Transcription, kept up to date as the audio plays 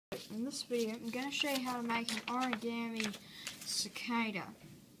in this video I'm going to show you how to make an origami cicada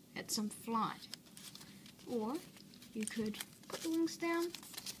at some flight. Or you could put the wings down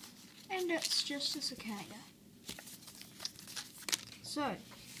and it's just a cicada. So,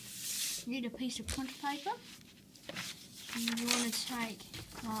 you need a piece of printer paper and you want to take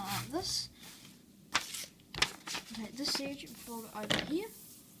this. Take this edge and fold it over here.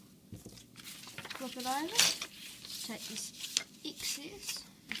 Flip it over. Take this excess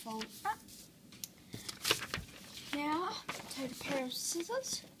and fold it up. Now take a pair of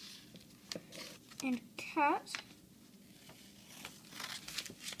scissors and cut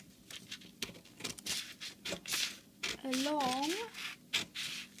along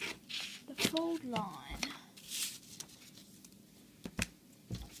the fold line.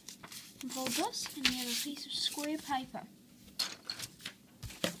 And fold this and you have a piece of square paper.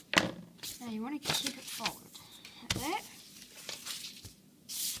 Now you want to keep it folded like that.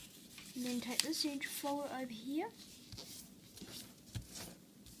 And then take this edge, fold it over here.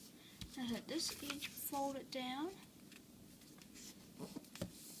 Now take this edge, fold it down.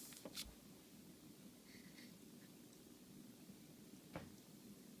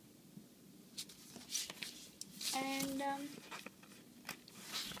 And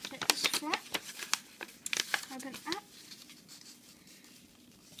take this flap, open up,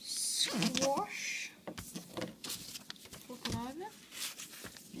 squash, flip it over,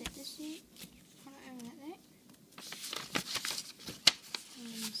 let this edge, put it over like that,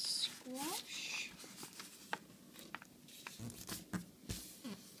 and squash,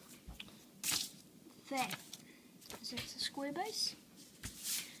 that, so that's a square base.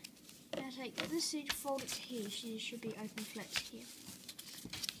 Now take this edge, fold it to here, so there should be open flaps here,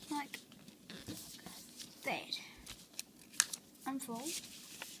 like that. Unfold,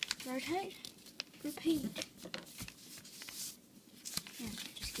 rotate, repeat. Now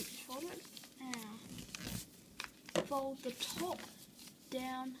just keep this folded. Now fold the top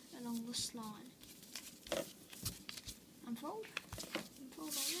down along this line. Unfold,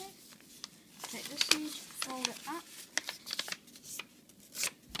 unfold like that. Take this edge, fold it up.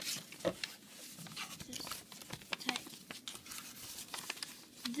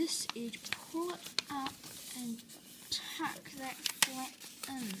 This edge, pull it up and tuck that flap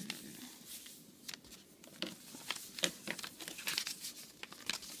in.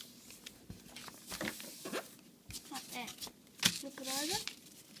 Like that. Flip it over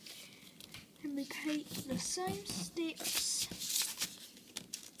and repeat the same steps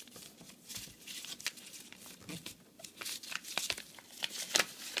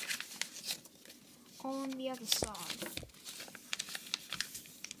on the other side.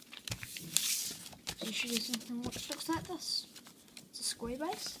 There should be something which looks like this. It's a square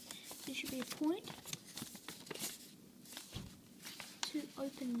base. There should be a point, two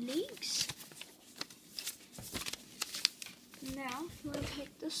open legs. Now you want to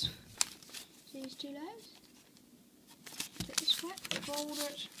take this, these two layers, take this flap, fold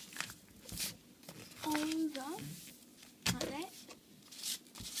it over like that,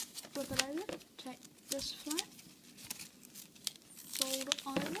 flip it over, take this flap, fold it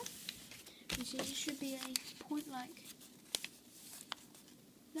over. You see, there should be a point like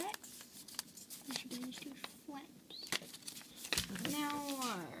that. There should be these two flaps. Now,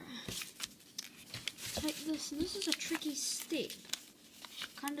 take this, and this is a tricky step.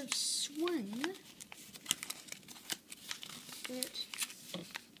 Kind of swing it.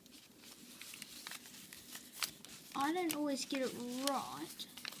 I don't always get it right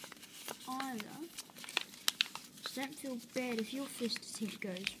either. So don't feel bad if your first attempt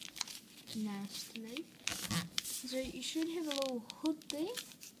goes nastily. So you should have a little hood there,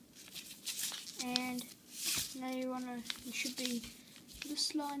 and now you should be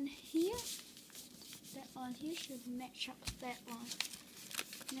this line here, that line here should match up with that line.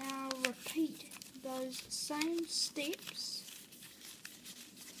 Now repeat those same steps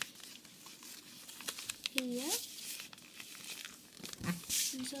here,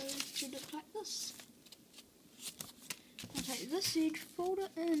 and so it should look like this. Now take this edge, fold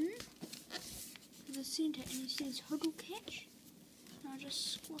it in to the centre, and you see this hood will catch. Now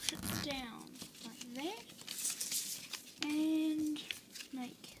just squash it down like that, and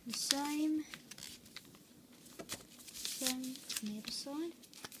make the same on the other side,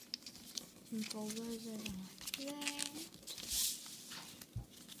 and fold those over like that.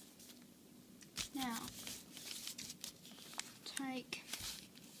 Now take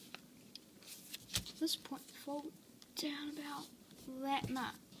this point, fold down about that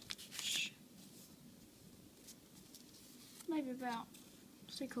much, maybe about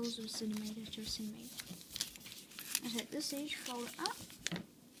 3/4 of a centimetre to a centimetre. I take this edge, fold it up,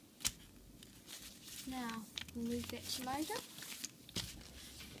 Now remove that tomato,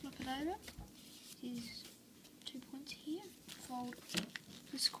 flip it over, there's 2 points here, fold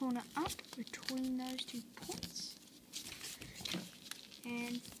this corner up between those 2 points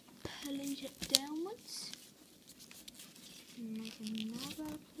and pleat it downwards, make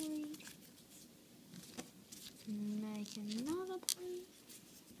another pleat, make another pleat,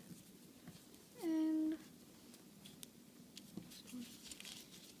 and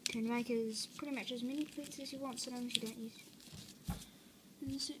you can make pretty much as many pleats as you want, so long as you don't use it.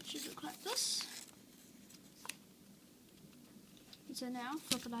 And this should look like this. And so now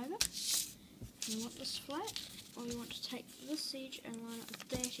flip it over. You want this flat, or you want to take this edge and line up with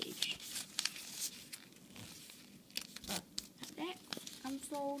that edge. Like that.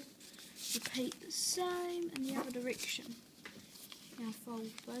 Unfold. Repeat the same in the other direction. Now fold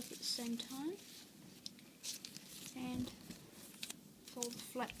both at the same time. And fold the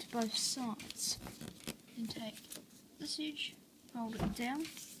flat to both sides. And take this edge, fold it down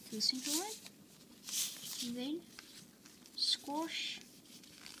to the centre line. And then squash,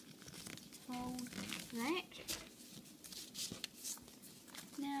 fold that.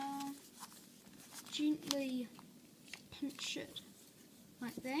 Now gently pinch it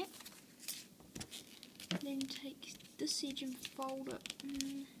like that. Then take this edge and fold it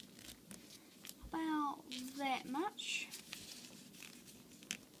about that much.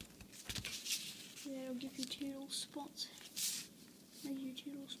 That'll give you 2 little spots. Maybe 2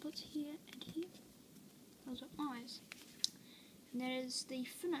 little spots here and here. Those are eyes. And that is the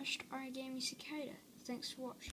finished origami cicada. Thanks for watching.